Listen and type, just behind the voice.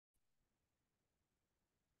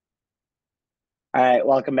All right,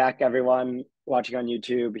 welcome back, everyone watching on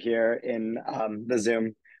YouTube here in the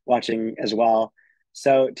Zoom watching as well.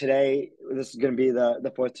 So today, this is going to be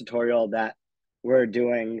the fourth tutorial that we're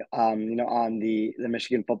doing, on the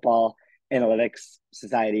Michigan Football Analytics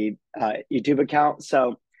Society YouTube account.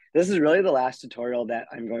 So this is really the last tutorial that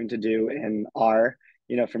I'm going to do in R.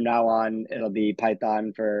 From now on, it'll be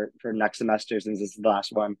Python for next semester since this is the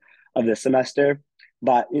last one of this semester.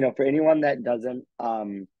 But for anyone that doesn't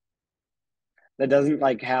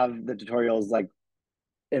like have the tutorials like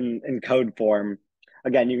in code form,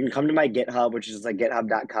 again, you can come to my GitHub, which is like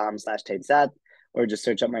github.com/TateSeth, or just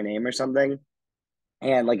search up my name or something.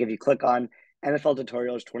 And like if you click on NFL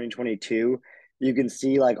tutorials 2022, you can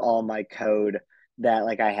see like all my code that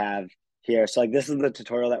like I have here. So like this is the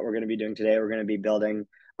tutorial that we're going to be doing today. We're going to be building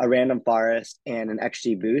a random forest and an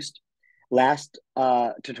XGBoost. Last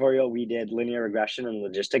tutorial we did linear regression and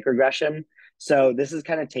logistic regression. So this is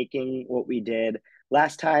kind of taking what we did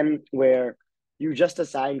last time where you just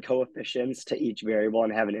assign coefficients to each variable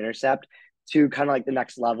and have an intercept to kind of like the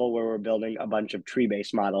next level where we're building a bunch of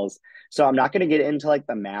tree-based models. So I'm not going to get into like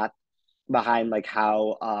the math behind like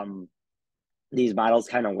how these models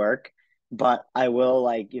kind of work, but I will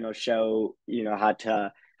like show how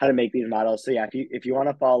to make these models. So yeah, if you want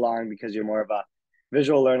to follow along because you're more of a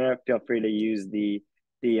visual learner, feel free to use the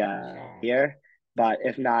here. But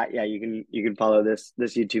if not, yeah, you can follow this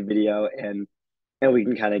YouTube video and we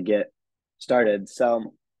can kind of get started.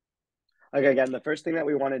 So like again, the first thing that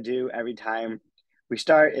we want to do every time we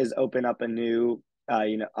start is open up a new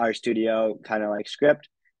our studio kind of like script.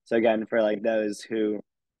 So again, for like those who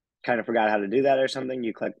kind of forgot how to do that or something,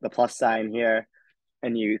 you click the plus sign here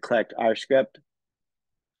and you click our script.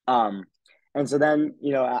 Um, and so then,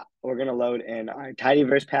 we're going to load in our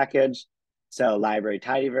tidyverse package. So library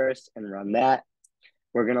tidyverse and run that.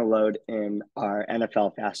 We're going to load in our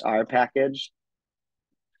NFL fast R package.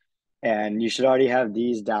 And you should already have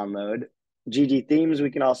these download. GG themes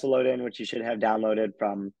we can also load in, which you should have downloaded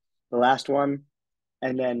from the last one.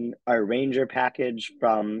 And then our Ranger package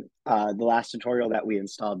from the last tutorial that we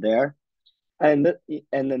installed there. And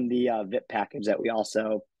then the VIP package that we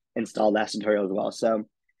also installed last tutorial as well. So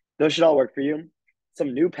those should all work for you.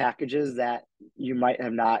 Some new packages that you might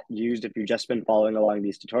have not used if you've just been following along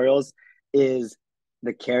these tutorials is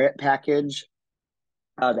the Carrot package,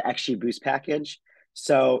 the XGBoost package.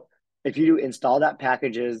 So if you do install that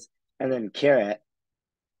packages and then Carrot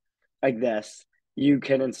like this, you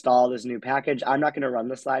can install this new package. I'm not going to run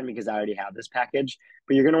this slide because I already have this package,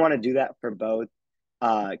 but you're going to want to do that for both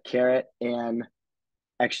Carrot and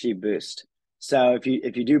XGBoost. So if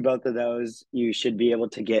you do both of those, you should be able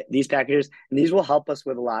to get these packages, and these will help us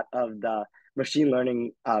with a lot of the machine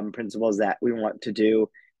learning principles that we want to do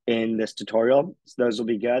in this tutorial. So those will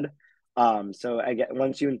be good. So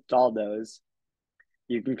once you install those,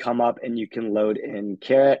 you can come up and you can load in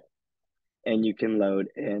Carrot and you can load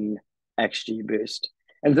in XGBoost.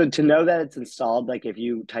 And so to know that it's installed, like if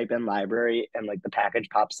you type in library and like the package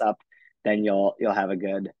pops up, then you'll have a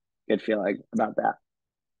good feeling about that.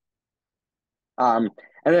 And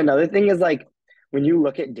then another thing is like when you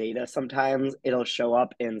look at data, sometimes it'll show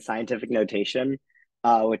up in scientific notation,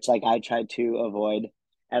 which like I try to avoid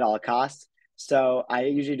at all costs. So I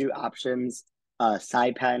usually do options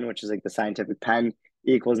SciPen, which is like the scientific pen,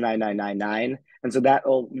 equals 9999. And so that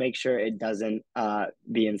will make sure it doesn't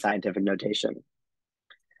be in scientific notation.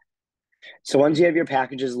 So once you have your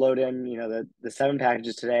packages loaded in, the 7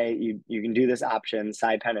 packages today, you can do this option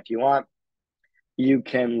SciPen if you want. You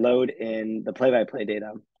can load in the play-by-play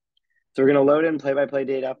data. So we're going to load in play-by-play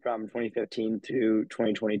data from 2015 to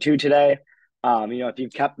 2022 today. If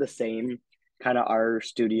you've kept the same kind of R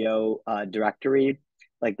Studio directory,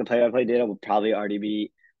 like the play-by-play data will probably already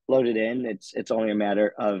be loaded in. It's only a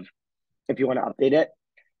matter of if you want to update it.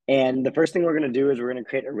 And the first thing we're going to do is we're going to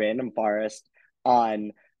create a random forest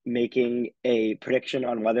on making a prediction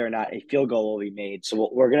on whether or not a field goal will be made.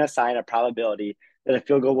 So we're going to assign a probability that a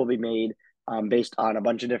field goal will be made based on a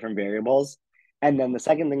bunch of different variables. And then the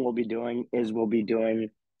second thing we'll be doing is we'll be making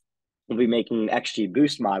an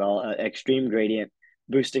XGBoost model, an extreme gradient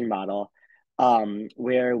boosting model,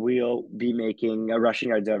 where we'll be making a rushing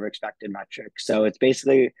yards over expected metric. So it's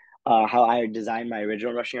basically how I designed my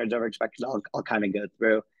original rushing yards over expected. I'll kind of go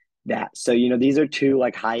through that. So, these are two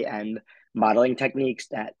like high-end modeling techniques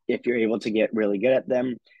that if you're able to get really good at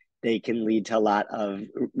them, they can lead to a lot of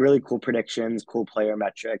really cool predictions, cool player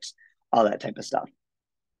metrics, all that type of stuff.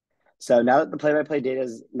 So now that the play-by-play data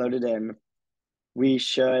is loaded in, we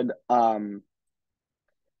should kind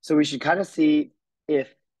of see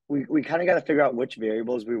if we kind of got to figure out which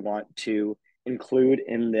variables we want to include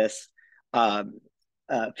in this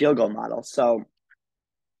field goal model. So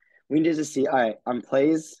we need to see, all right, on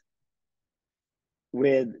plays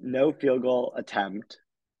with no field goal attempt,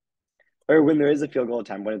 or when there is a field goal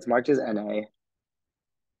attempt, when it's marked as NA,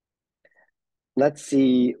 let's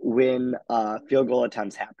see when field goal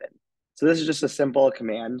attempts happen. So this is just a simple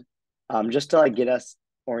command, just to like get us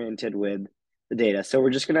oriented with the data. So we're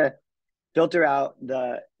just gonna filter out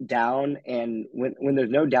the down, and when there's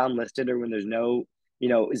no down listed, or when there's no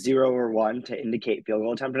 0 or 1 to indicate field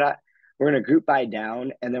goal attempt or not, we're gonna group by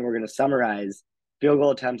down, and then we're gonna summarize field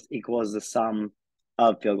goal attempts equals the sum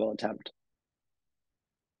of field goal attempt.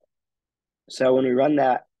 So when we run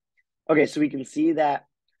that, okay, so we can see that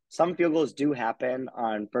some field goals do happen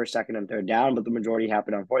on first, second, and third down, but the majority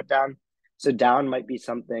happen on fourth down. So down might be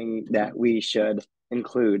something that we should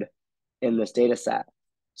include in this data set.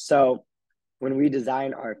 So when we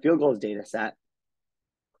design our field goals data set,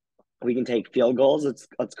 we can take field goals,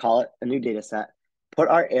 let's call it a new data set, put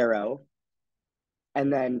our arrow,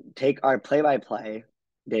 and then take our play-by-play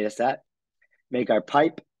data set, make our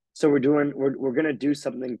pipe. So we're gonna do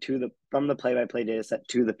something from the play-by-play data set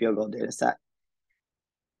to the field goal data set.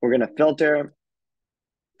 We're gonna filter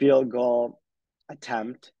field goal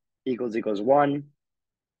attempt equals 1.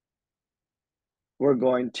 We're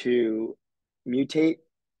going to mutate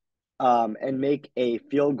and make a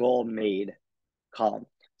field goal made column.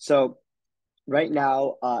 So right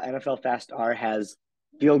now, NFL Fast R has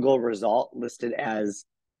field goal result listed as,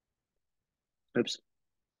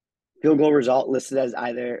 field goal result listed as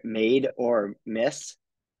either made or miss,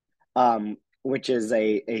 which is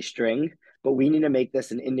a string, but we need to make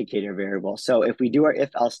this an indicator variable. So if we do our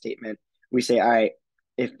if-else statement, we say, all right,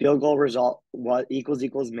 if field goal result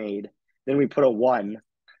equals made, then we put a 1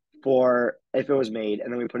 for if it was made,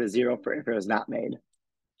 and then we put a 0 for if it was not made.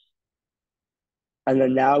 And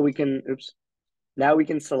then now we can,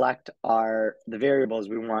 select the variables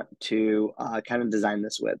we want to kind of design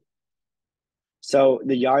this with. So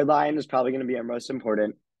the yard line is probably going to be our most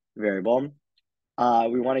important variable.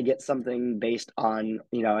 We want to get something based on,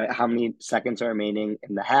 how many seconds are remaining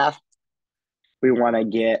in the half. We want to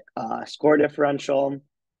get score differential.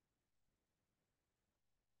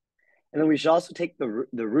 And then we should also take the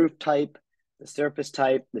roof type, the surface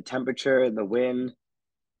type, the temperature, the wind,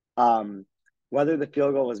 whether the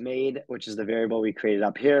field goal was made, which is the variable we created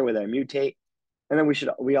up here with our mutate. And then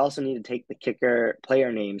we also need to take the kicker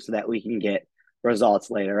player name so that we can get results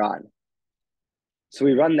later on. So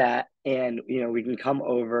we run that, and we can come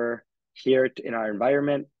over here in our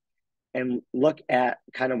environment and look at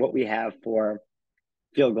kind of what we have for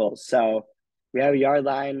field goals. So we have a yard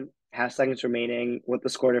line, half seconds remaining, what the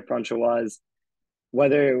score differential was,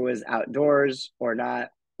 whether it was outdoors or not,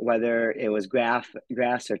 whether it was grass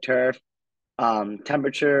or turf,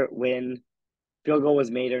 temperature, wind, field goal was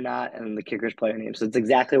made or not, and the kicker's player name. So it's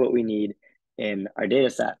exactly what we need in our data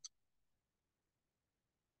set.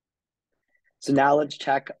 So now let's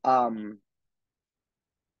check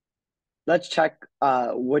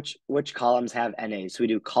which columns have NA. So we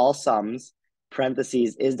do call sums,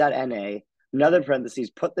 parentheses, is.NA, another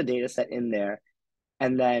parentheses, put the data set in there,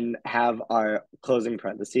 and then have our closing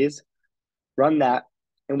parentheses. Run that,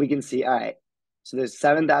 and we can see, all right, so there's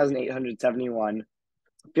 7,871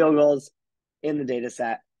 field goals in the data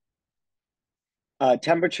set.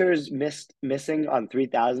 Temperatures missing on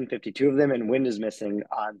 3,052 of them, and wind is missing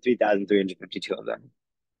on 3,352 of them.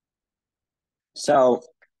 So,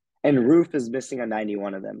 and roof is missing on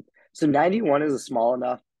 91 of them. So 91 is a small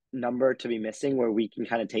enough number to be missing where we can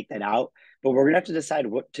kind of take that out, but we're gonna have to decide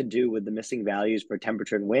what to do with the missing values for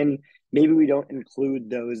temperature and wind. Maybe we don't include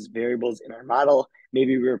those variables in our model.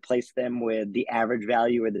 Maybe we replace them with the average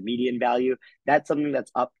value or the median value. That's something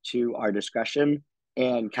that's up to our discretion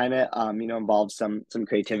and kind of involves some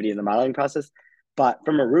creativity in the modeling process. But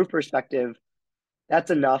from a roof perspective,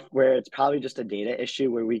 that's enough where it's probably just a data issue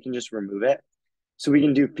where we can just remove it. So we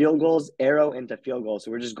can do field goals, arrow into field goals.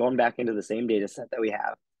 So we're just going back into the same data set that we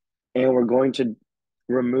have, and we're going to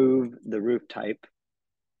remove the roof type.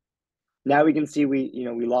 Now we can see we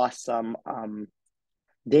lost some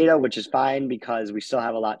data, which is fine because we still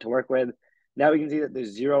have a lot to work with. Now we can see that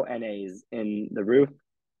there's 0 NAs in the roof,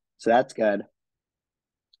 so that's good.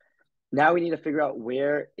 Now we need to figure out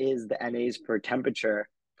where is the NAs for temperature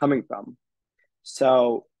coming from.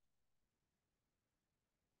 So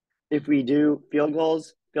if we do field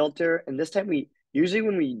goals, filter, and this time usually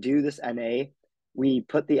when we do this NA, we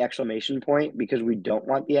put the exclamation point because we don't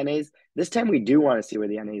want the NAs. This time we do want to see where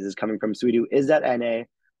the NAs is coming from. So we do is that NA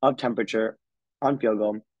of temperature on field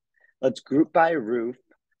goal. Let's group by roof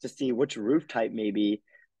to see which roof type maybe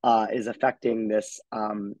is affecting this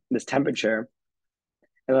temperature.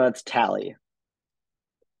 And then let's tally.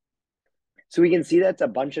 So we can see that's a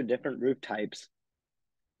bunch of different roof types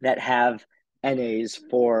that have NAs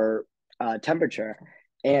for temperature.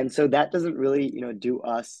 And so that doesn't really, do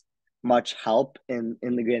us much help in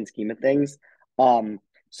the grand scheme of things. So,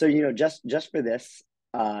 just for this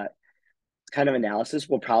kind of analysis,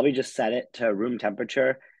 we'll probably just set it to room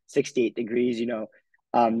temperature, 68 degrees.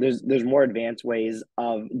 There's more advanced ways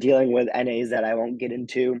of dealing with NAs that I won't get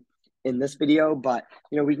into in this video, but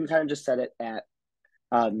we can kind of just set it at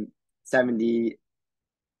 70,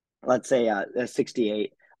 let's say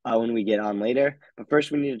 68 when we get on later. But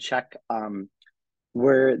first we need to check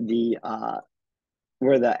where the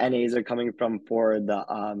NAs are coming from for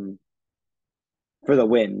the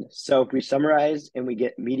wind. So if we summarize and we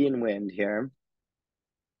get median wind here,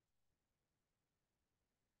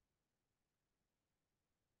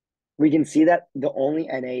 we can see that the only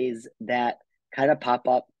NAs that kind of pop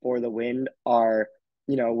up for the wind are,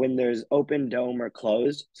 when there's open dome or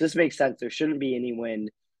closed. So this makes sense. There shouldn't be any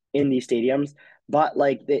wind in these stadiums, but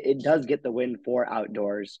like it does get the wind for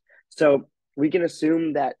outdoors. So we can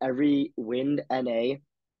assume that every wind NA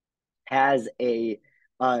has an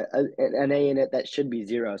NA in it that should be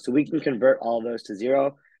 0. So we can convert all of those to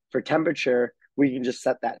 0. For temperature, we can just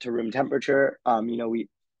set that to room temperature. We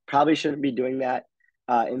probably shouldn't be doing that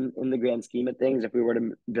in the grand scheme of things if we were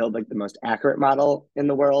to build like the most accurate model in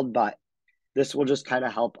the world, but this will just kind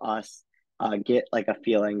of help us get like a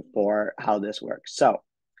feeling for how this works. So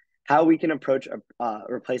how we can approach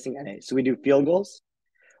replacing NA. So we do field goals.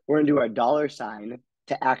 We're going to do our $sign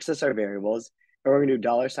to access our variables, and we're going to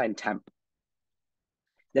do $temp.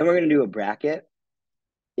 Then we're going to do a bracket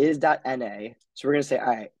is.NA. So we're going to say, all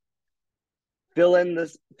right, fill in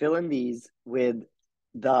these with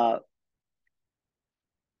the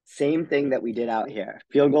same thing that we did out here.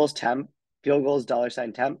 Field goals temp, field goals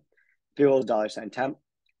 $temp, field goals $temp.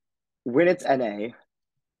 When it's NA,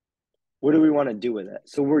 what do we want to do with it?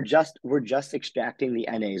 So we're just extracting the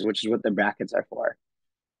NAs, which is what the brackets are for.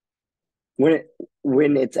 When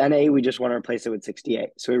it's NA, we just want to replace it with 68.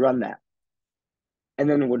 So we run that. And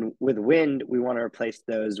then with wind, we want to replace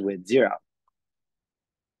those with 0.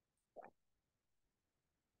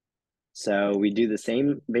 So we do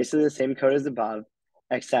basically the same code as above,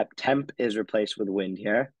 except temp is replaced with wind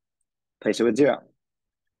here. Place it with 0.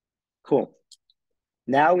 Cool.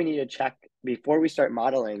 Now we need to check, before we start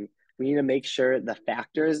modeling, we need to make sure the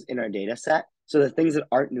factors in our data set, so the things that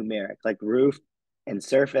aren't numeric, like roof and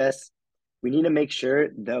surface, we need to make sure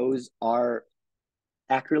those are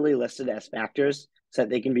accurately listed as factors so that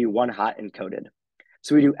they can be one hot encoded.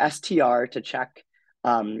 So we do str to check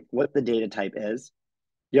what the data type is.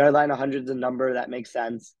 Yard line 100 is a number, that makes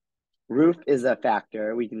sense. Roof is a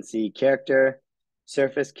factor. We can see character,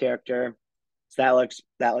 surface character. So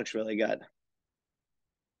that looks really good.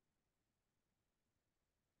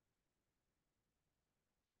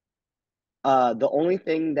 The only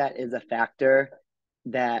thing that is a factor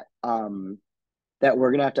that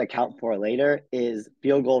we're gonna have to account for later is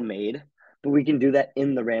field goal made, but we can do that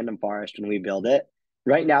in the random forest when we build it.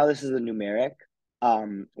 Right now, this is a numeric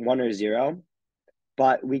 1 or 0,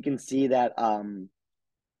 but we can see that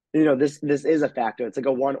this is a factor. It's like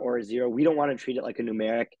a 1 or a 0. We don't want to treat it like a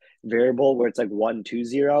numeric variable where it's like 1, 2,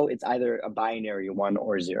 0. It's either a binary 1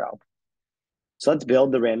 or 0. So let's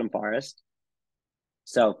build the random forest.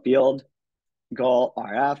 So field goal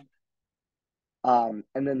RF. And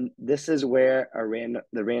then this is where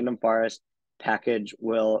the random forest package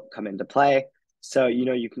will come into play. So,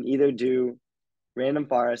 you can either do random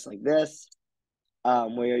forest like this,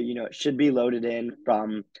 where, it should be loaded in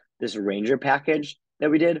from this Ranger package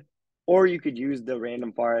that we did, or you could use the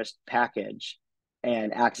random forest package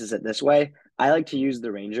and access it this way. I like to use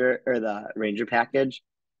the Ranger package.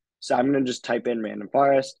 So I'm going to just type in random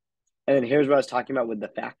forest. And then here's what I was talking about with the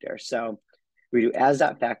factor. So we do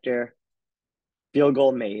as.factor, field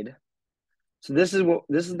goal made. So this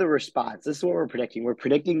is the response. This is what we're predicting. We're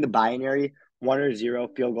predicting the binary 1 or 0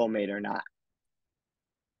 field goal made or not.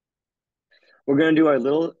 We're going to do our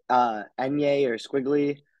little enye or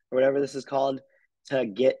squiggly or whatever this is called to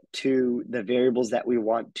get to the variables that we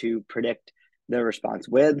want to predict the response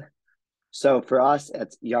with. So for us,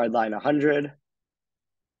 it's yard line 100.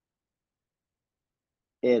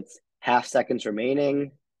 It's half seconds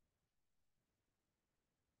remaining.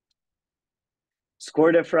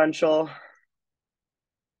 Score differential.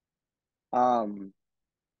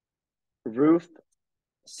 Roof,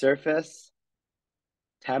 surface,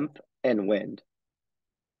 temp, and wind.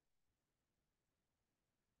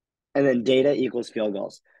 And then data equals field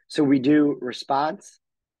goals. So we do response,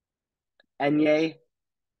 enye,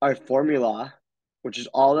 our formula, which is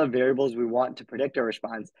all the variables we want to predict our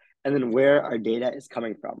response, and then where our data is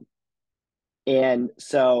coming from. And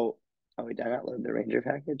so, oh, wait, did I not load the Ranger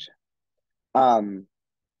package?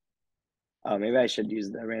 Oh, maybe I should use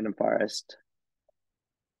the random forest.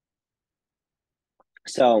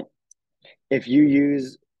 So if you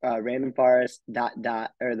use random forest dot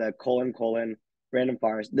dot or the colon random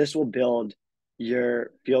forest, this will build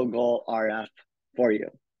your field goal RF for you.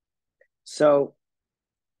 So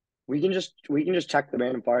we can just check the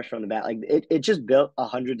random forest from the bat. Like it just built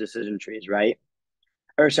 100 decision trees, right?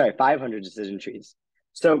 Or sorry, 500 decision trees.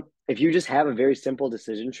 So if you just have a very simple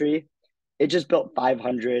decision tree, it just built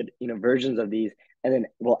 500, versions of these, and then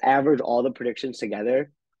we'll average all the predictions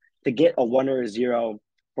together to get a 1 or a 0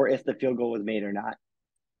 for if the field goal was made or not.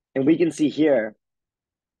 And we can see here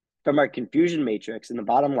from our confusion matrix in the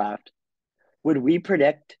bottom left, would we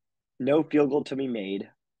predict no field goal to be made,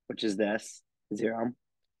 which is this 0?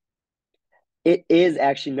 It is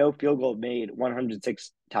actually no field goal made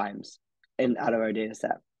 106 times out of our data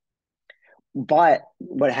set. But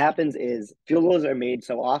what happens is field goals are made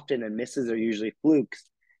so often and misses are usually flukes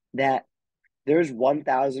that there's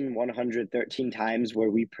 1,113 times where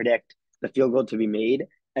we predict the field goal to be made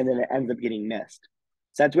and then it ends up getting missed.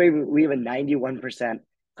 So that's why we have a 91%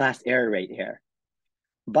 class error rate here.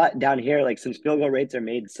 But down here, like since field goal rates are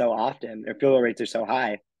made so often, or field goal rates are so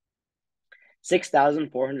high,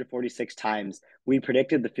 6,446 times we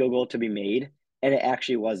predicted the field goal to be made and it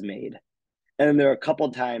actually was made. And then there are a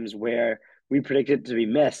couple times where we predicted it to be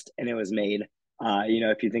missed and it was made.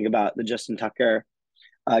 If you think about the Justin Tucker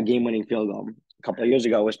game-winning field goal a couple of years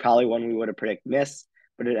ago, was probably one we would have predicted miss,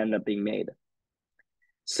 but it ended up being made.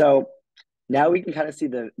 So now we can kind of see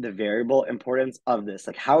the variable importance of this.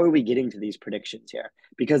 Like, how are we getting to these predictions here?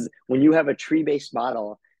 Because when you have a tree-based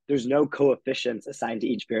model, there's no coefficients assigned to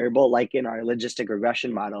each variable, like in our logistic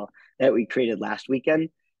regression model that we created last weekend.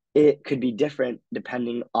 It could be different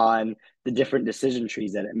depending on the different decision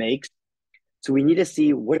trees that it makes. So we need to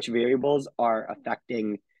see which variables are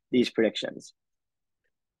affecting these predictions.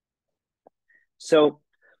 So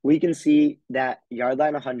we can see that yard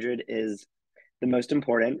line 100 is the most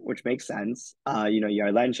important, which makes sense.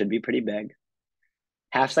 Yard line should be pretty big.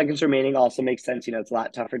 Half seconds remaining also makes sense. It's a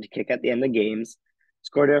lot tougher to kick at the end of games.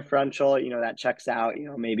 Score differential, that checks out.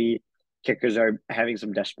 Maybe kickers are having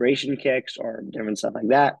some desperation kicks or different stuff like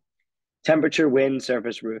that. Temperature, wind,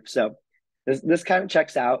 surface, roof. So this kind of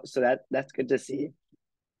checks out. So that's good to see.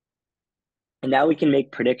 And now we can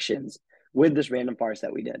make predictions with this random forest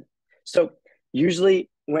that we did. So usually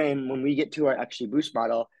when we get to our XGBoost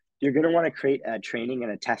model, you're going to want to create a training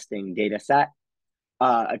and a testing data set.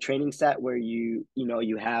 A training set where you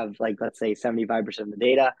have, like, let's say 75% of the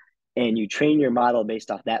data, and you train your model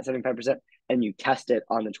based off that 75% and you test it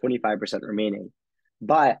on the 25% remaining.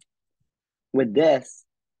 But with this,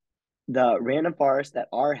 the random forest that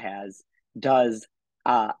R has does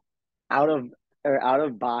out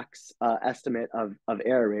of box estimate of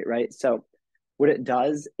error rate, right? So what it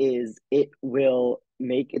does is it will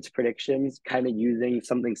make its predictions kind of using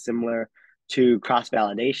something similar to cross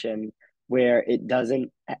validation, where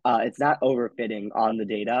it's not overfitting on the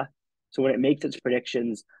data. So when it makes its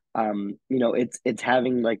predictions, it's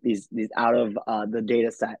having like these out of the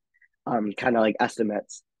data set kind of like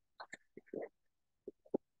estimates.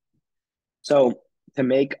 So to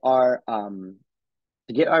make to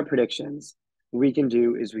get our predictions, what we can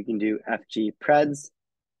do is we can do FG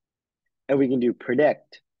and we can do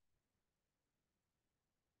predict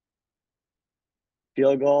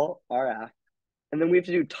field goal RF, and then we have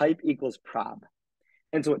to do type equals prob.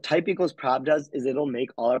 And so what type equals prob does is it'll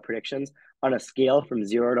make all our predictions on a scale from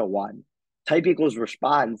 0 to 1. Type equals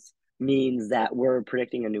response means that we're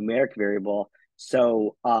predicting a numeric variable.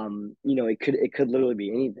 So it could literally be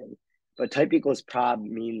anything. But type equals prob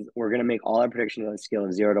means we're going to make all our predictions on a scale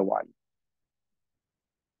of 0 to 1.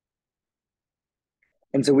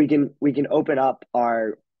 And so we can open up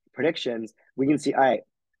our predictions. We can see, all right,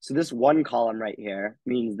 so this one column right here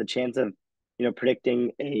means the chance of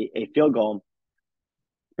predicting a field goal.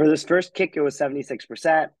 For this first kick, it was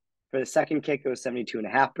 76%. For the second kick, it was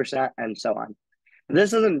 72.5%, and so on. But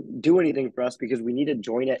this doesn't do anything for us because we need to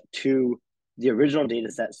join it to the original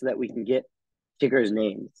data set so that we can get kickers'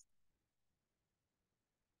 names.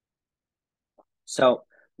 So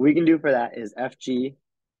what we can do for that is FG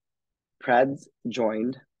preds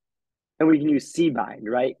joined, and we can use cbind,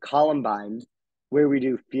 right? Column bind, where we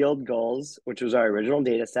do field goals, which was our original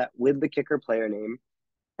data set, with the kicker player name,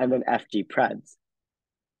 and then FG preds.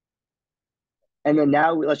 And then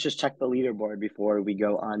now let's just check the leaderboard before we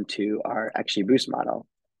go on to our XGBoost model.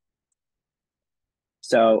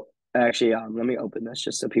 So actually, let me open this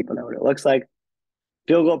just so people know what it looks like.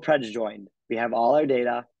 Field goal preds joined. We have all our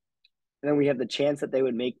data, and then we have the chance that they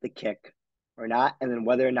would make the kick or not, and then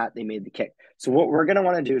whether or not they made the kick. So what we're going to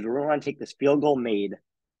want to do is we're going to want to take this field goal made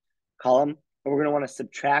column, and we're going to want to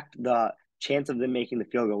subtract the chance of them making the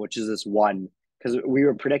field goal, which is this 1, because we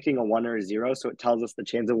were predicting a 1 or a 0, so it tells us the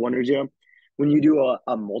chance of 1 or 0. When you do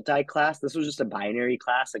a multi-class, this was just a binary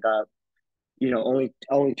class, like only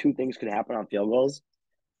 2 things could happen on field goals.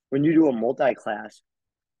 When you do a multi-class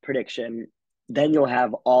prediction, then you'll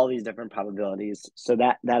have all these different probabilities. So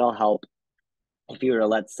that'll help if you were to,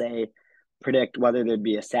 let's say, predict whether there'd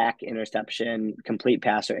be a sack, interception, complete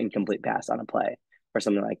pass, or incomplete pass on a play or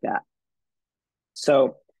something like that.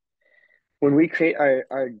 So when we create our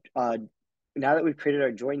now that we've created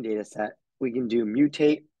our join data set, we can do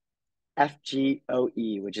mutate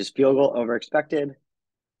FGOE, which is field goal over expected,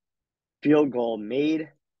 field goal made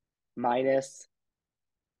minus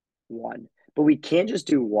 1. But we can't just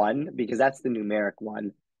do 1 because that's the numeric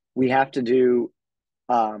one. We have to do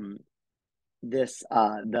this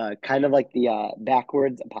the kind of like the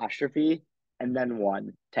backwards apostrophe and then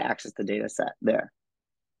 1 to access the data set there.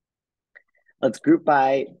 Let's group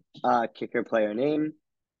by kicker player name.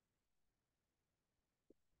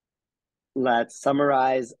 Let's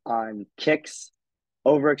summarize on kicks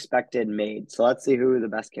over expected made. So let's see who the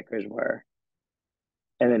best kickers were.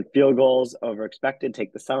 And then field goals over expected,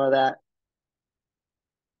 take the sum of that.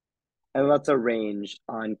 And let's arrange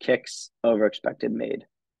on kicks over expected made.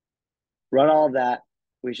 Run all of that.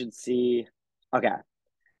 We should see, okay.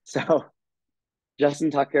 So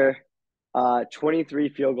Justin Tucker, 23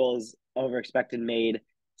 field goals over expected made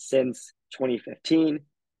since 2015.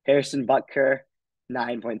 Harrison Butker,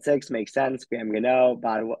 9.6, makes sense. Graham Gano,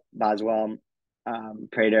 Boswell,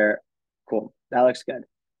 Prater, cool. That looks good.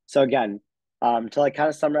 So again, to like kind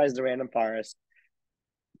of summarize the random forest,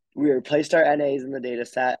 we replaced our NAs in the data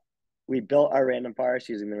set. We built our random forest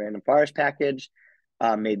using the random forest package,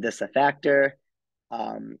 made this a factor,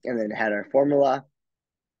 and then had our formula.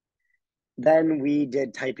 Then we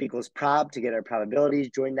did type equals prob to get our probabilities,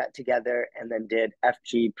 joined that together, and then did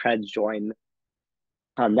FG preds join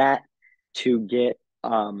on that to get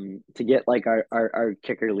like our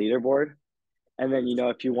kicker leaderboard. And then,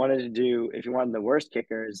 if you wanted the worst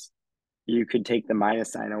kickers, you could take the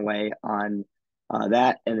minus sign away on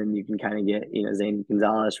that, and then you can kind of get, Zane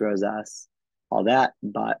Gonzalez, Rosas, all that.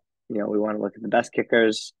 But, we want to look at the best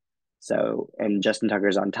kickers. So, and Justin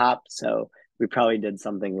Tucker's on top. So we probably did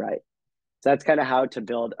something right. So that's kind of how to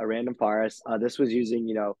build a random forest. This was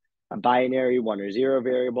using, a binary 1 or 0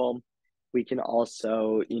 variable. We can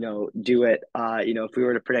also, do it, if we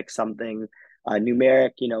were to predict something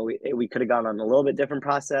numeric, we could have gone on a little bit different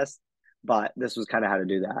process, but this was kind of how to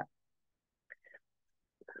do that.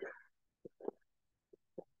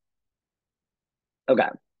 Okay.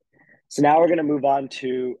 So now we're going to move on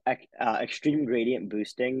to extreme gradient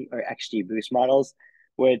boosting, or XGBoost models,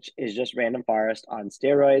 which is just random forest on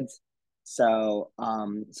steroids. So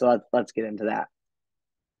let's get into that.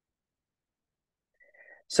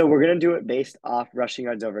 So we're going to do it based off rushing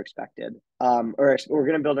yards over expected. Or we're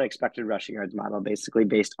going to build an expected rushing yards model, basically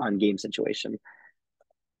based on game situation.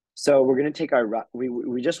 So we're going to take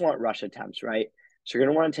we just want rush attempts, right? So you're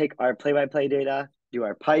going to want to take our play-by-play data, do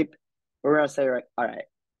our pipe. We're going to say, all right,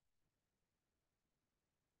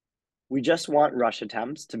 we just want rush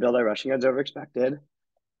attempts to build our rushing yards over expected,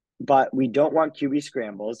 but we don't want QB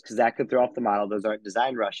scrambles because that could throw off the model. Those aren't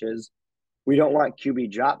designed rushes. We don't want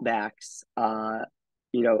QB dropbacks,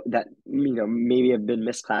 that maybe have been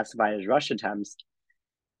misclassified as rush attempts.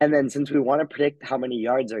 And then since we want to predict how many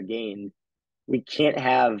yards are gained, we can't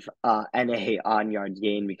have NA on yards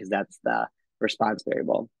gained because that's the response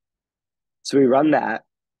variable. So we run that,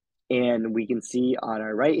 and we can see on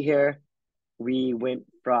our right here, we went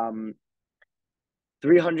from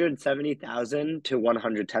 370,000 to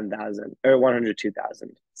 110,000 or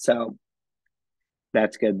 102,000. So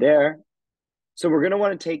that's good there. So we're going to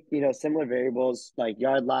want to take, similar variables like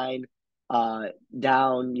yard line,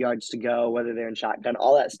 down, yards to go, whether they're in shotgun,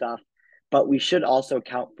 all that stuff. But we should also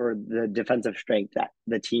count for the defensive strength that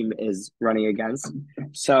the team is running against.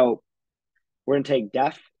 So we're going to take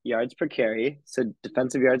def yards per carry, so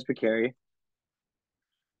defensive yards per carry.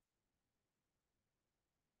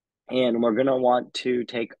 And we're going to want to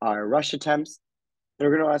take our rush attempts. And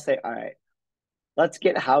we're going to want to say, all right, let's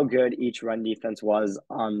get how good each run defense was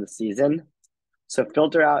on the season. So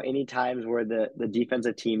filter out any times where the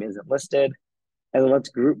defensive team isn't listed. And then let's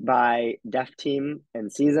group by def team and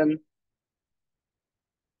season.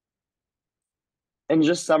 And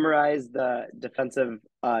just summarize the defensive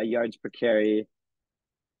yards per carry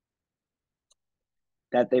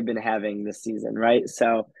that they've been having this season, right?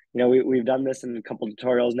 So, we've done this in a couple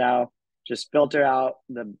tutorials now. just filter out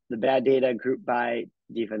the bad data, group by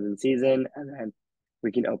defense and season, and then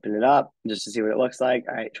we can open it up just to see what it looks like.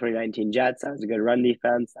 All right, 2019 Jets, that was a good run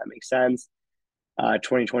defense. That makes sense.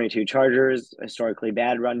 2022 Chargers, historically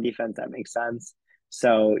bad run defense. That makes sense.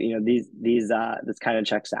 So, this kind of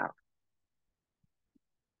checks out.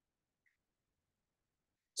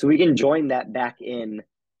 So we can join that back in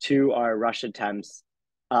to our rush attempts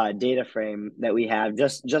data frame that we have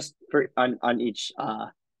just for on each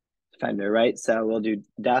defender, right? So we'll do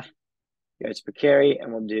def yards per carry,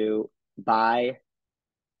 and we'll do by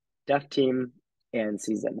def team and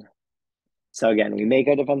season. So again, we make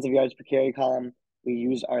our defensive yards per carry column, we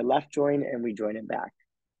use our left join, and we join it back.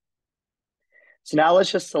 So now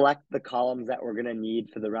let's just select the columns that we're going to need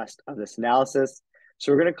for the rest of this analysis.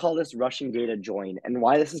 So we're going to call this rushing data join. And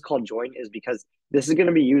why this is called join is because this is going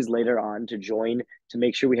to be used later on to join to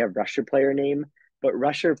make sure we have rusher player name, but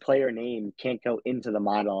rusher player name can't go into the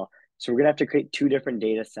model. So we're going to have to create two different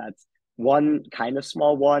data sets, one kind of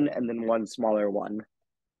small one and then one smaller one.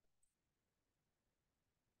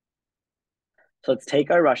 So let's take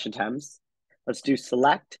our rush attempts. Let's do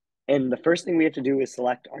select. And the first thing we have to do is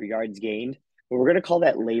select our yards gained. But we're going to call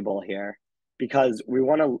that label here because we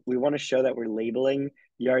want to show that we're labeling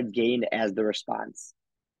yards gained as the response.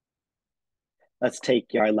 Let's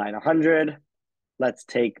take yard line 100. Let's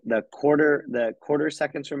take the quarter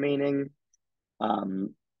seconds remaining,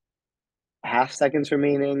 half seconds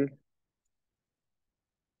remaining,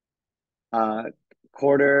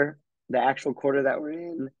 quarter, the actual quarter that we're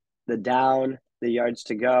in, the down, the yards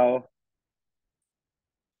to go,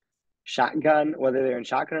 shotgun, whether they're in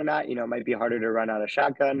shotgun or not, it might be harder to run out of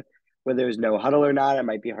shotgun. Whether there's no huddle or not, it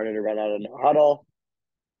might be harder to run out of no huddle.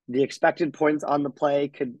 The expected points on the play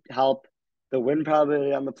could help. The win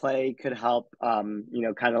probability on the play could help, kind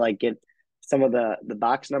of like get some of the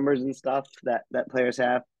box numbers and stuff that players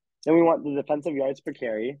have. Then we want the defensive yards per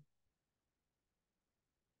carry,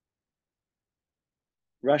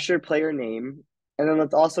 rusher player name, and then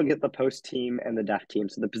let's also get the post team and the def team,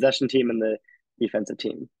 so the possession team and the defensive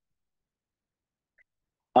team.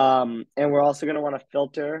 And we're also going to want to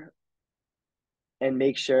filter and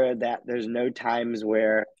make sure that there's no times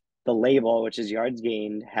where the label, which is yards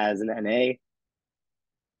gained, has an NA.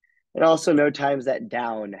 And also no times that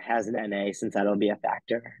down has an NA, since that'll be a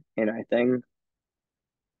factor in our thing.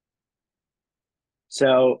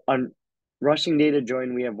 So on rushing data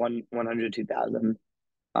join, we have 102,000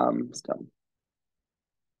 still.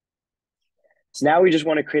 So now we just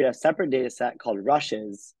want to create a separate data set called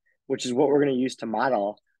rushes, which is what we're going to use to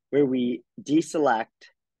model, where we deselect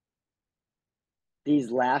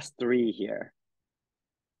these last three here.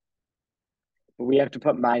 But we have to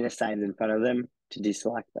put minus signs in front of them to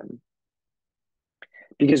deselect them.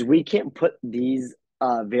 Because we can't put these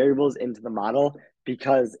variables into the model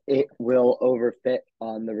because it will overfit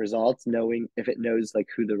on the results, knowing if it knows like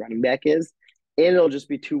who the running back is. And it'll just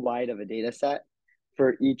be too wide of a data set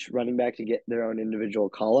for each running back to get their own individual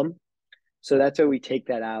column. So that's why we take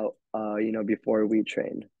that out, before we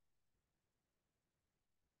train.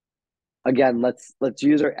 Again, let's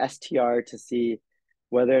use our STR to see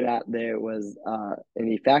whether or not there was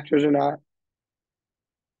any factors or not.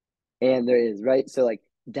 And there is, right? So like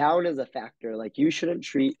down is a factor. Like you shouldn't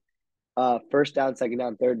treat first down, second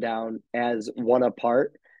down, third down as one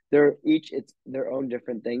apart. It's their own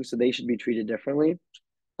different things, so they should be treated differently.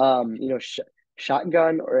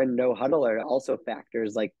 Shotgun or no huddle are also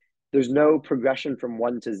factors. Like there's no progression from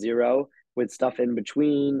 1 to 0 with stuff in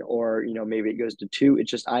between, or maybe it goes to 2.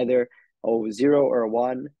 It's just either 0 or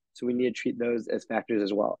 1. So we need to treat those as factors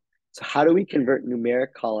as well. So how do we convert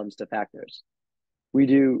numeric columns to factors? We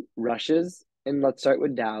do rushes, and let's start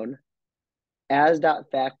with down. As dot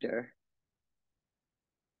factor,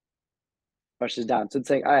 rushes down. So it's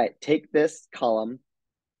saying, all right, take this column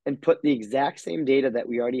and put the exact same data that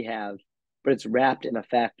we already have, but it's wrapped in a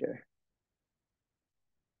factor.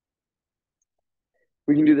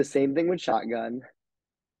 We can do the same thing with shotgun.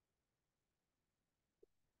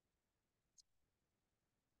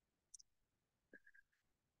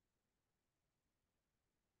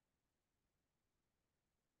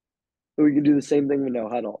 But we can do the same thing with no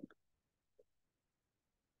huddle.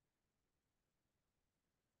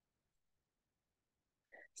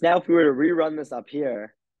 So now if we were to rerun this up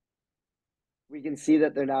here, we can see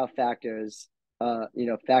that they're now factors.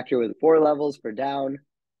 Factor with 4 levels for down.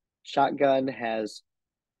 Shotgun has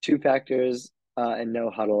 2 factors, and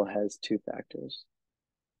no huddle has 2 factors.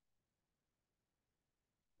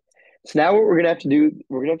 So now what we're gonna have to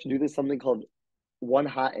do this something called one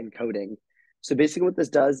hot encoding. So basically what this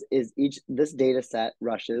does is this data set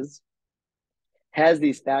rushes has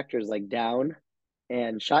these factors like down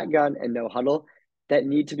and shotgun and no huddle that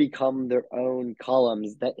need to become their own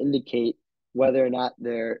columns that indicate whether or not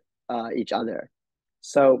they're each other.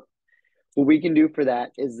 So what we can do for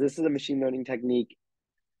that is this is a machine learning technique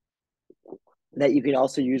that you can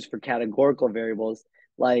also use for categorical variables,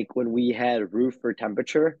 like when we had roof or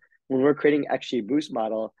temperature. When we're creating XGBoost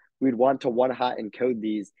model, we'd want to one hot encode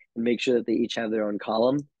these and make sure that they each have their own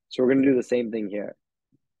column. So we're going to do the same thing here.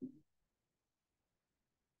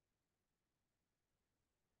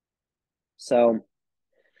 So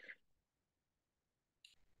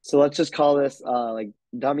let's just call this like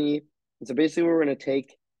dummy. So basically we're going to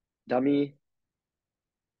take dummy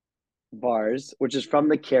bars, which is from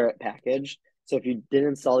the carrot package. So if you didn't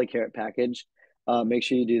install the carrot package, make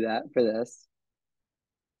sure you do that for this.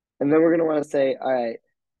 And then we're going to want to say, all right,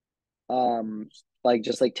 like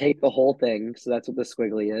just like take the whole thing. So that's what the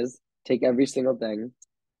squiggly is. Take every single thing.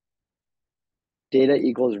 Data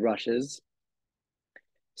equals rushes.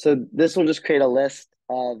 So this will just create a list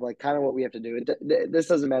of like kind of what we have to do. This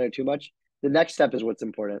doesn't matter too much. The next step is what's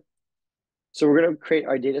important. So we're going to create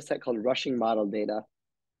our data set called rushing model data.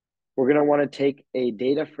 We're going to want to take a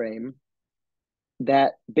data frame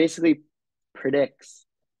that basically predicts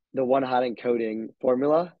the one hot encoding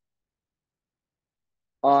formula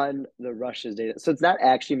on the rushes data. So it's not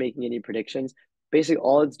actually making any predictions. Basically,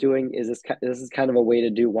 all it's doing is this is kind of a way to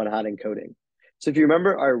do one hot encoding. So if you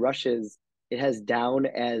remember our rushes, it has down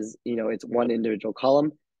as, it's one individual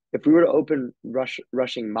column. If we were to open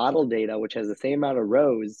rushing model data, which has the same amount of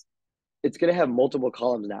rows, it's going to have multiple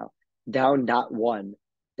columns now. Down dot one,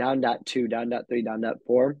 down dot two, down dot three, down dot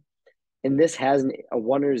four. And this has a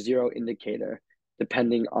 1 or 0 indicator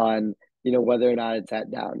depending on, whether or not it's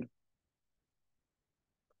at down.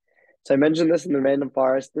 So I mentioned this in the random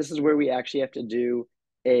forest. This is where we actually have to do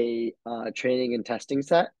a training and testing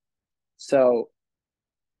set. So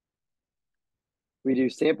we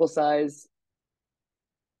do sample size,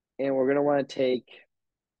 and we're going to want to take.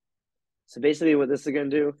 So basically what this is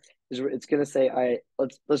going to do is it's going to say, all right,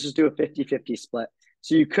 let's just do a 50-50 split.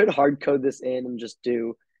 So you could hard code this in and just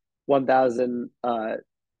do 1,000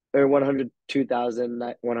 or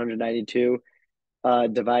 102,192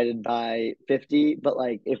 divided by 50. But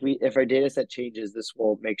like if our data set changes, this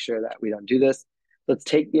will make sure that we don't do this. Let's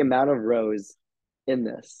take the amount of rows in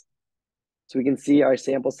this. So we can see our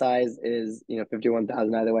sample size is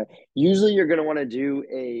 51,000 either way. Usually you're going to want to do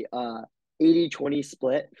a 80-20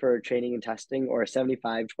 split for training and testing, or a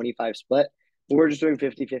 75-25 split. But we're just doing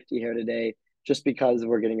 50-50 here today just because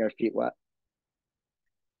we're getting our feet wet.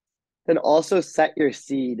 Then also set your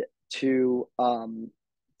seed to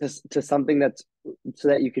something that's so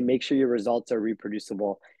that you can make sure your results are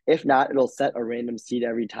reproducible. If not, it'll set a random seed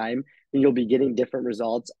every time, and you'll be getting different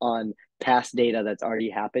results on past data that's already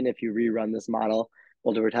happened if you rerun this model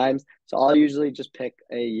multiple times. So I'll usually just pick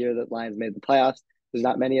a year that Lions made the playoffs. There's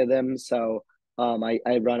not many of them, so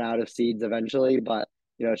I run out of seeds eventually, but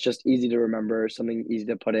it's just easy to remember, something easy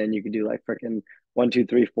to put in. You could do like freaking 1, 2,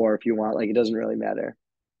 3, 4 if you want. Like, it doesn't really matter.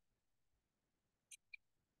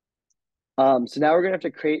 So now we're gonna have to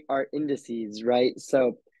create our indices, right?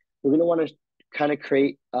 So we're gonna want to kind of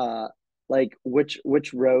create like which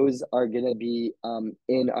rows are gonna be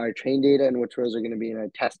in our train data and which rows are gonna be in our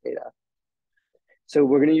test data. So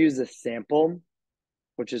we're gonna use the sample,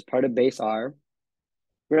 which is part of base R.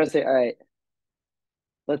 We're gonna say, all right,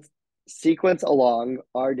 let's sequence along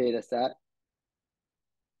our data set.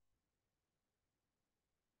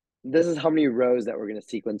 This is how many rows that we're gonna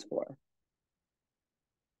sequence for.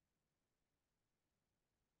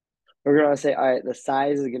 We're gonna say, all right, the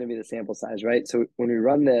size is gonna be the sample size, right? So when we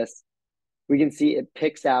run this, we can see it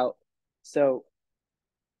picks out. So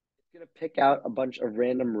it's going to pick out a bunch of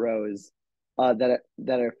random rows that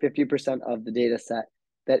are 50% of the data set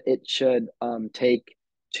that it should take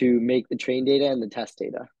to make the train data and the test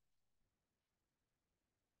data.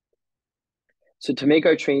 So to make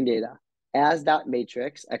our train data,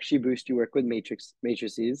 as.matrix, XGBoost, you work with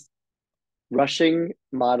matrices, rushing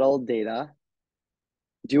model data,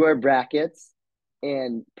 do our brackets,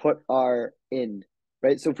 and put our in,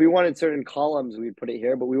 right? So if we wanted certain columns, we'd put it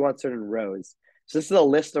here, but we want certain rows. So this is a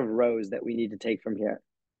list of rows that we need to take from here.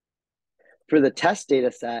 For the test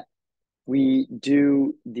data set, we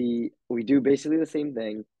do basically the same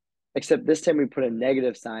thing, except this time we put a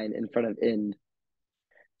negative sign in front of end.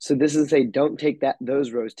 So this is say, don't take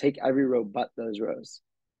those rows, take every row but those rows.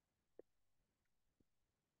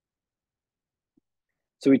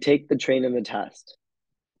 So we take the train and the test.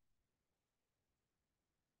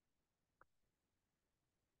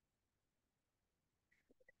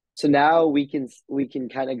 So now we can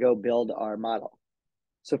kind of go build our model.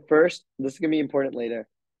 So first, this is gonna be important later.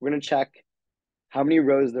 We're gonna check how many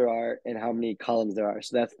rows there are and how many columns there are.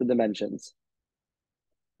 So that's the dimensions.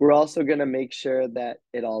 We're also going to make sure that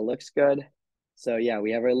it all looks good. So yeah,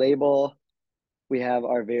 we have our label, we have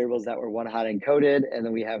our variables that were one hot encoded, and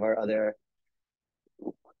then we have our other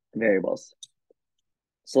variables.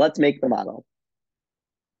 So let's make the model.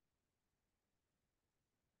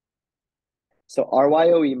 So our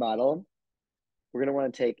YOE model, we're going to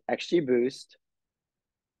want to take XGBoost.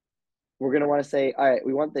 We're going to want to say, all right,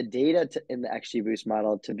 we want the data in the XGBoost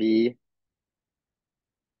model to be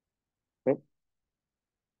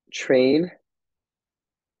train.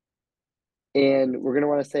 And we're going to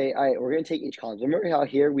want to say, all right, we're going to take each column. Remember how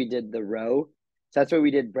here we did the row? So that's why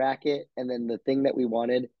we did bracket and then the thing that we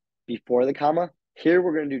wanted before the comma. Here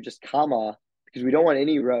we're going to do just comma because we don't want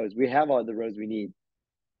any rows. We have all the rows we need.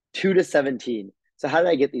 2 to 17. So how did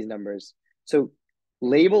I get these numbers? So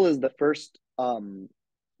label is the first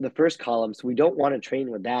column. So we don't want to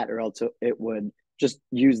train with that, or else it would just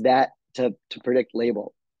use that to predict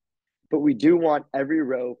label. But we do want every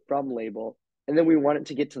row from label, and then we want it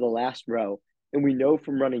to get to the last row. And we know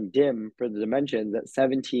from running dim for the dimensions that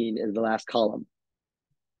 17 is the last column.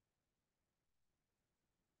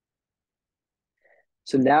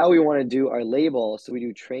 So now we want to do our label. So we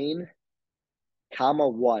do train, comma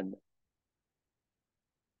 1.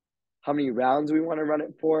 How many rounds we want to run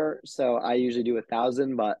it for. So I usually do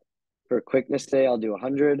 1,000, but for quickness today, I'll do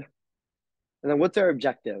 100. And then what's our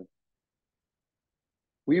objective?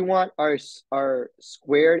 We want our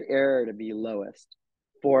squared error to be lowest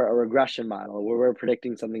for a regression model where we're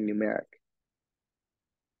predicting something numeric.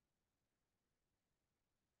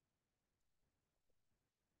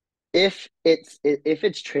 If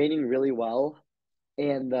it's training really well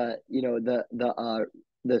and the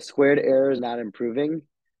squared error is not improving,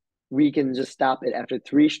 we can just stop it after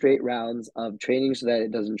 3 straight rounds of training so that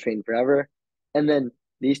it doesn't train forever. And then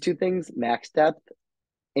these two things, max depth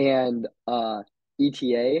and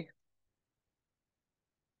ETA,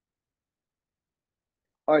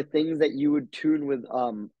 are things that you would tune with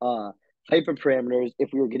hyperparameters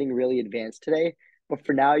if we were getting really advanced today. But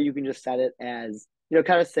for now, you can just set it as,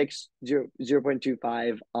 kind of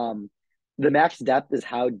 0.25. The max depth is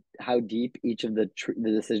how deep each of the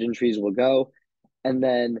decision trees will go. And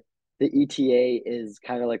then the ETA is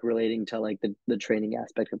kind of like relating to like the training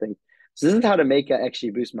aspect of things. So this is how to make an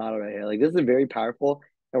XGBoost model right here. Like this is very powerful,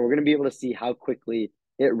 and we're going to be able to see how quickly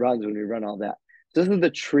it runs when we run all that. So this is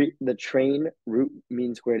the train root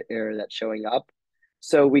mean squared error that's showing up.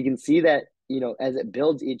 So we can see that, as it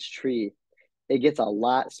builds each tree, it gets a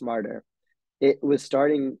lot smarter. It was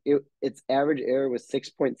its average error was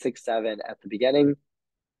 6.67 at the beginning,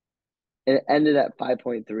 and it ended at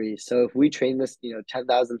 5.3. So if we train this,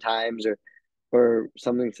 10,000 times or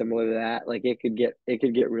something similar to that, like it could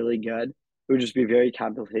get really good. It would just be very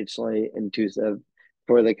computationally intuitive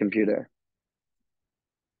for the computer.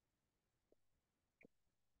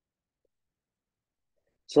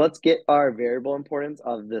 So let's get our variable importance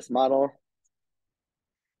of this model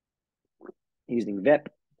using VIP.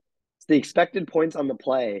 So the expected points on the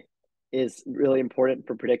play is really important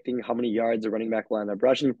for predicting how many yards a running back will end up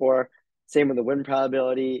rushing for. Same with the win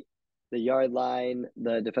probability, the yard line,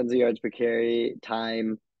 the defensive yards per carry,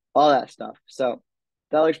 time, all that stuff. So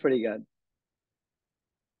that looks pretty good.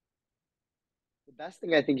 The best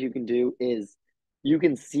thing I think you can do is you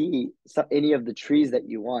can see any of the trees that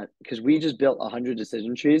you want, because we just built 100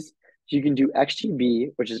 decision trees. So you can do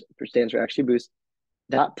XGB, which stands for XGBoost,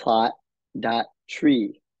 .plot,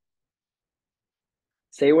 .tree.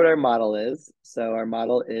 Say what our model is. So our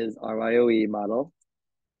model is our YOE model.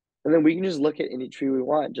 And then we can just look at any tree we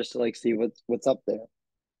want just to like see what's up there.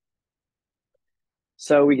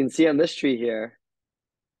 So we can see on this tree here,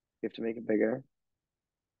 we have to make it bigger.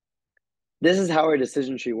 This is how our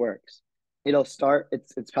decision tree works. It'll start,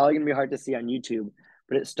 it's probably gonna be hard to see on YouTube,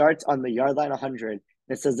 but it starts on the yard line 100.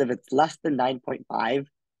 It says if it's less than 9.5,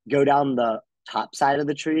 go down the top side of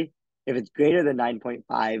the tree. If it's greater than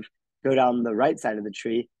 9.5, go down the right side of the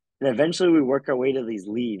tree. And eventually we work our way to these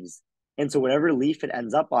leaves. And so whatever leaf it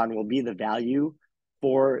ends up on will be the value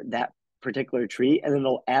for that particular tree. And then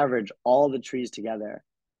they'll average all the trees together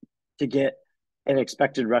to get an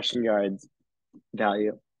expected rushing yards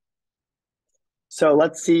value. So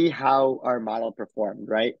let's see how our model performed,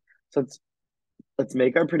 right? So let's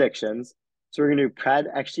make our predictions. So we're going to do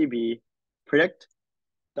pred XGB, predict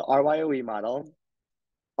the RYOE model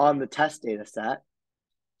on the test data set.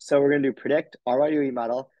 So we're going to do predict RYOE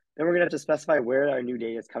model. Then we're going to have to specify where our new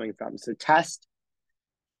data is coming from. So test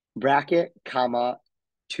bracket, comma,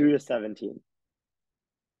 2 to 17,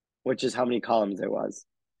 which is how many columns there was.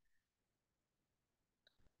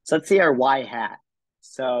 So let's see our Y hat.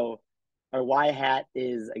 So Our y hat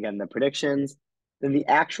is, again, the predictions. Then the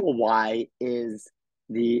actual y is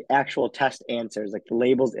the actual test answers, like the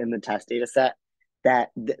labels in the test data set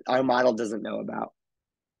that our model doesn't know about.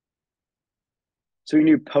 So we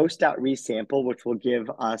can do post.resample, which will give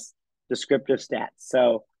us descriptive stats.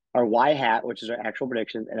 So our y hat, which is our actual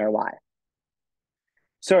predictions, and our y.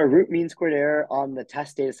 So our root mean squared error on the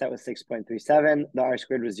test data set was 6.37. The R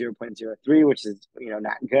squared was 0.03, which is,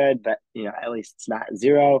 not good, but, at least it's not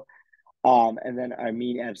zero. And then our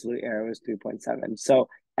mean absolute error was 3.7. So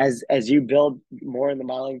as you build more in the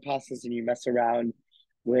modeling process and you mess around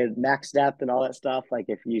with max depth and all that stuff, like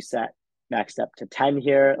if you set max depth to 10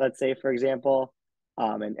 here, let's say, for example,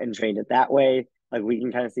 and trained it that way, like we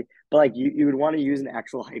can kind of see, but like you would want to use an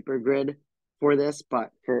actual hypergrid for this,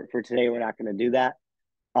 but for today, we're not going to do that.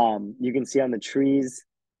 You can see on the trees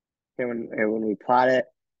here when we plot it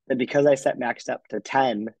that because I set max depth to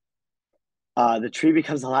 10, the tree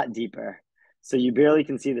becomes a lot deeper. So you barely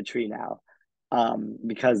can see the tree now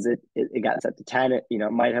because it got set to 10.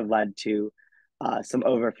 It might have led to some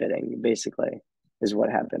overfitting, basically, is what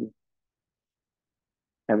happened.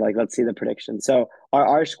 And let's see the prediction. So our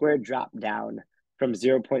R squared dropped down from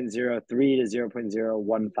 0.03 to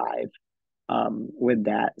 0.015 with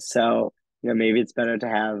that. So, maybe it's better to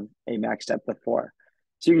have a max depth of 4.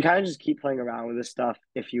 So you can kind of just keep playing around with this stuff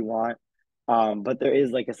if you want. But there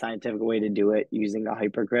is a scientific way to do it using a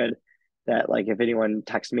hypergrid that if anyone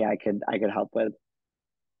texts me, I could help with.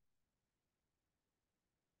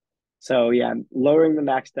 So yeah, lowering the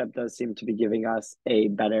max depth does seem to be giving us a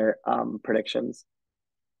better predictions.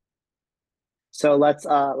 So let's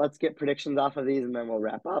get predictions off of these and then we'll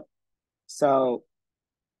wrap up. So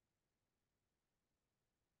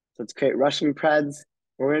let's create rushing preds.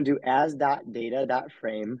 We're going to do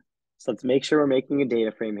as.data.frame. So let's make sure we're making a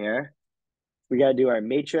data frame here. We got to do our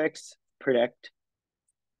matrix predict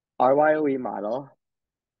RYOE model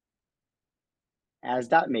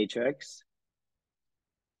as.matrix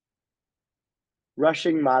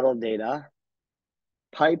rushing model data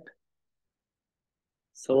pipe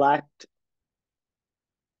select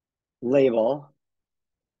label.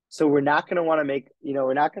 So we're not going to want to make,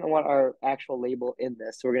 we're not going to want our actual label in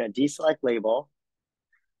this. So we're going to deselect label.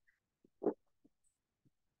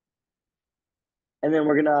 And then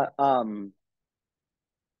we're going to,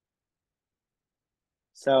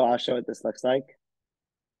 so I'll show what this looks like.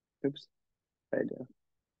 Oops, what did I do?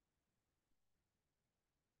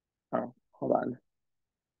 Oh, hold on.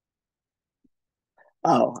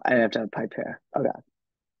 Oh, I have to have pipe here. Okay.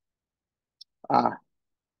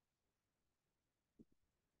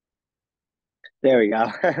 There we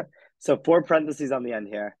go. So 4 parentheses on the end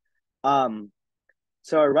here.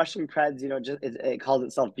 So our rushing preds, just it calls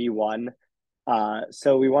itself V1.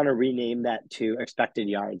 So we want to rename that to expected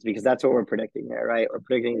yards because that's what we're predicting here, right? We're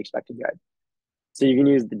predicting expected yards. So you can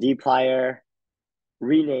use the dplyr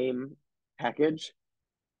rename package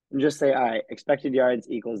and just say, all right, expected yards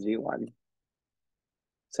equals V1.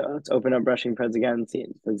 So let's open up rushing preds again and see it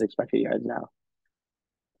says expected yards now.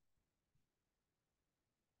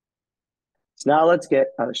 So now let's get,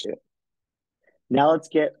 oh shoot. Now let's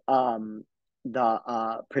get the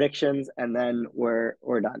predictions and then we're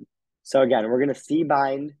done. So again, we're going to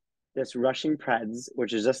C-bind this rushing preds,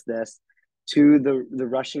 which is just this, to the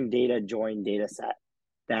rushing data join data set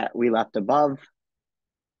that we left above.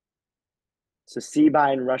 So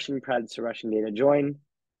C-bind rushing preds to rushing data join.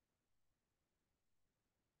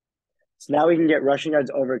 So now we can get rushing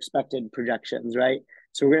yards over expected projections, right?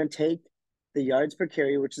 So we're going to take the yards per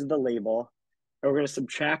carry, which is the label, and we're going to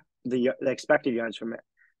subtract the expected yards from it.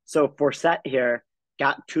 So Forsett here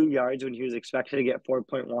got 2 yards when he was expected to get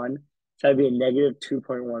 4.1. So that'd be a negative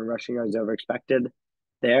 2.1 rushing yards over expected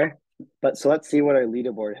there. But so let's see what our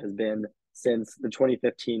leaderboard has been since the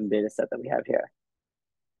 2015 data set that we have here.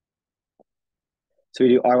 So we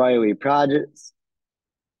do RYOE projects,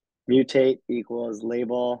 mutate equals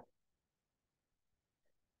label,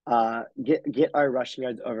 get our rushing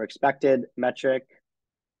yards over expected metric.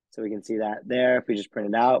 So we can see that there if we just print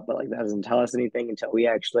it out, but that doesn't tell us anything until we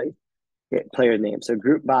actually get player name. So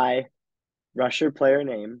group by rusher player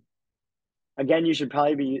name. Again, you should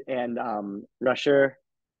probably be, and rusher,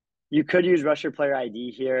 you could use rusher player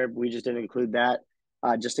ID here. We just didn't include that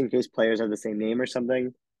just in case players have the same name or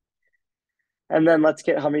something. And then let's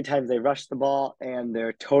get how many times they rushed the ball and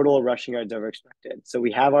their total rushing yards over expected. So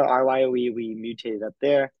we have our RYOE, we mutated up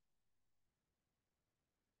there.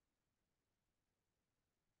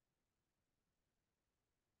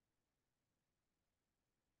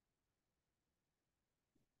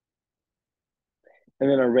 And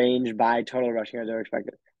then arranged by total rushing yards over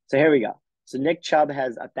expected. So here we go. So Nick Chubb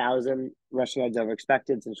has 1,000 rushing yards over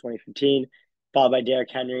expected since 2015, followed by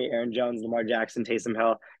Derrick Henry, Aaron Jones, Lamar Jackson, Taysom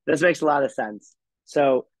Hill. This makes a lot of sense.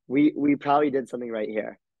 So we probably did something right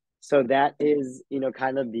here. So that is,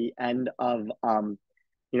 kind of the end of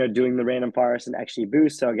doing the random forest and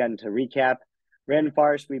XGBoost. So again, to recap, random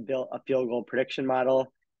forest, we built a field goal prediction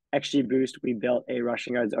model. XGBoost, we built a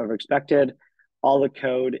rushing yards over expected. All the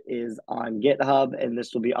code is on GitHub, and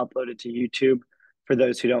this will be uploaded to YouTube for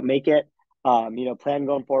those who don't make it. Plan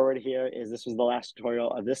going forward here is this was the last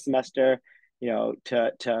tutorial of this semester.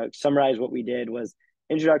 To summarize what we did was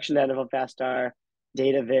introduction to NFL FastStar,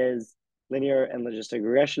 data viz, linear and logistic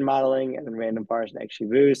regression modeling, and then random forest and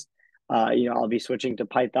XGBoost. I'll be switching to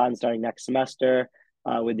Python starting next semester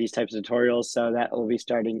with these types of tutorials. So that will be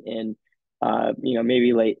starting in,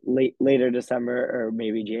 maybe later December or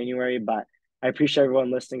maybe January. But I appreciate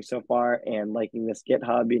everyone listening so far and liking this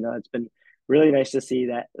GitHub. It's been really nice to see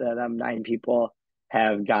that 9 people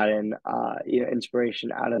have gotten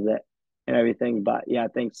inspiration out of it and everything. But yeah,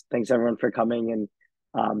 thanks everyone for coming, and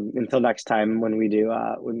until next time when we do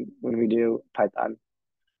when we do Python.